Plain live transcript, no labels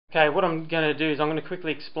Okay, what I'm going to do is I'm going to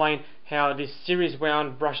quickly explain how this series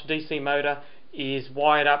wound brush DC motor is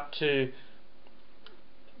wired up to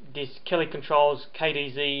this Kelly Controls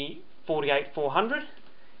KDZ48400,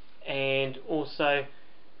 and also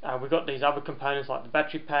we've got these other components like the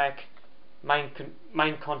battery pack, main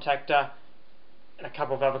contactor, and a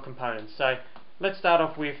couple of other components. So let's start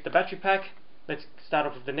off with the battery pack. Let's start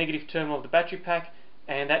off with the negative terminal of the battery pack,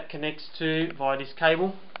 and that connects to, via this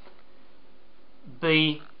cable,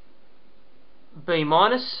 B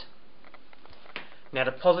minus. Now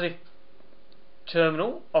the positive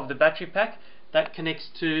terminal of the battery pack, that connects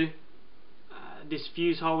to this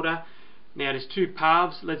fuse holder. Now there's two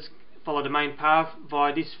paths. Let's follow the main path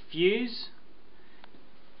via this fuse.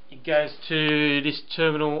 It goes to this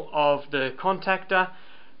terminal of the contactor.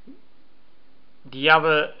 The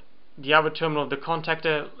other terminal of the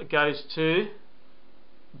contactor goes to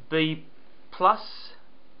B plus.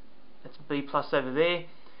 That's B plus over there.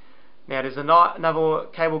 Now there's another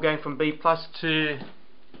cable going from B plus to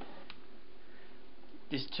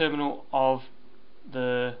this terminal of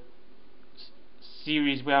the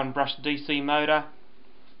series wound brush DC motor.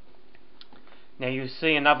 Now you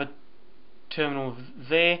see another terminal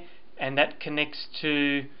there, and that connects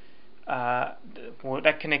to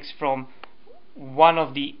that connects from one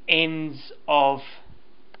of the ends of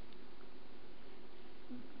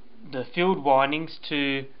the field windings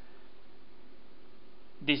to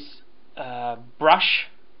this brush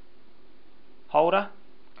holder.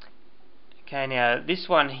 Okay, now this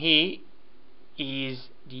one here is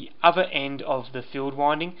the other end of the field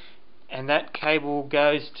winding, and that cable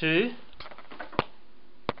goes to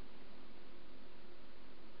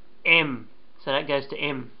M. So that goes to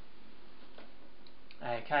M.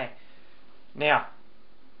 Okay. Now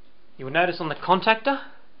you'll notice on the contactor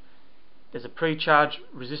there's a pre-charge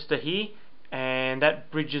resistor here, and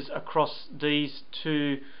that bridges across these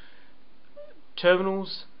two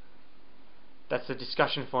terminals. That's a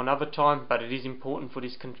discussion for another time, but it is important for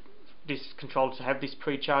this controller to have this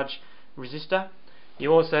pre-charge resistor.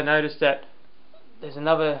 You also notice that there's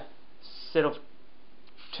another set of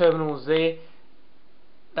terminals there.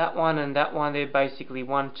 That one and that one, they're basically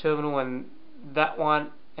one terminal, and that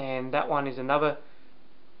one is another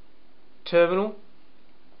terminal.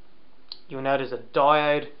 You'll notice a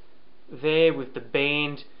diode there with the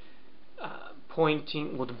band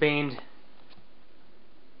pointing, or the band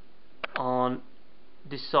on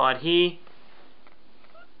this side here.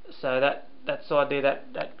 So that side there,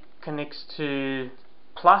 that connects to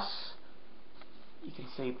plus. You can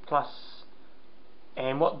see plus,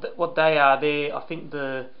 and what they are there, I think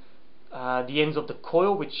the ends of the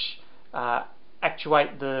coil which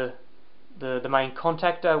actuate the main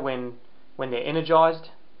contactor when they're energized.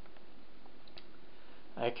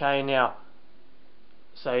 Okay, now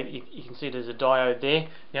so you can see there's a diode there.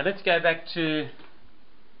 Now let's go back to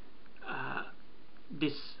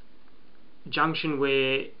this junction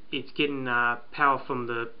where it's getting power from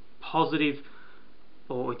the positive,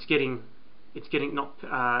 or it's getting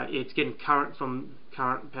current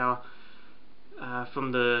power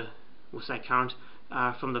from the, we'll say current,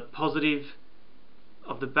 from the positive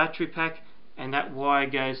of the battery pack, and that wire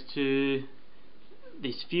goes to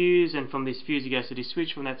this fuse, and from this fuse it goes to this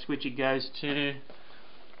switch. From that switch it goes to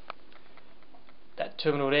that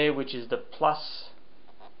terminal there, which is the plus,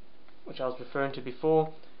 which I was referring to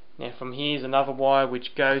before. Now from here is another wire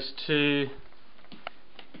which goes to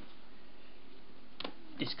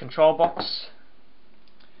this control box.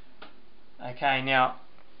 Okay, now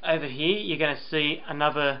over here you're going to see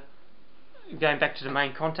another, going back to the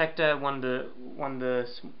main contactor, one of the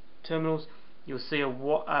terminals. You'll see a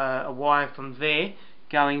wire from there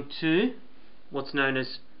going to what's known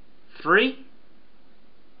as 3,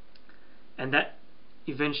 and that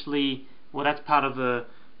eventually, well, that's part of a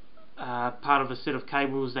set of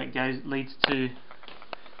cables that leads to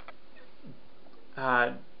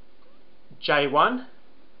J1,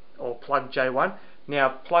 or plug J1. Now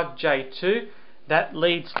plug J2, that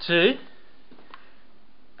leads to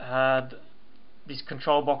this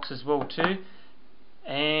control box as well too.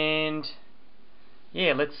 And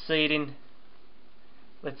yeah, let's see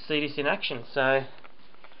this in action. So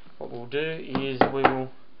what we'll do is we will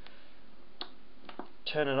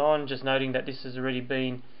turn it on, just noting that this has already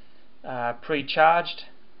been pre-charged.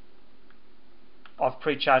 I've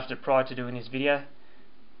pre-charged it prior to doing this video.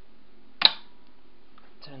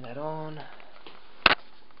 Turn that on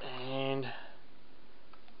and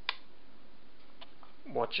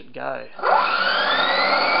watch it go.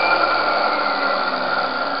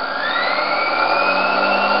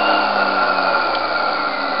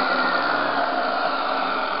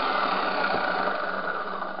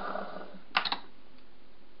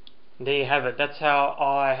 And there you have it. That's how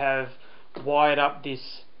I have wired up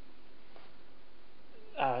this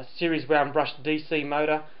series wound brushed DC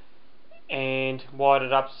motor, and wired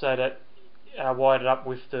it up so that wired it up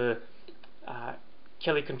with the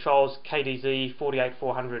Kelly Controls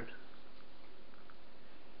KDZ48400,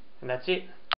 and that's it.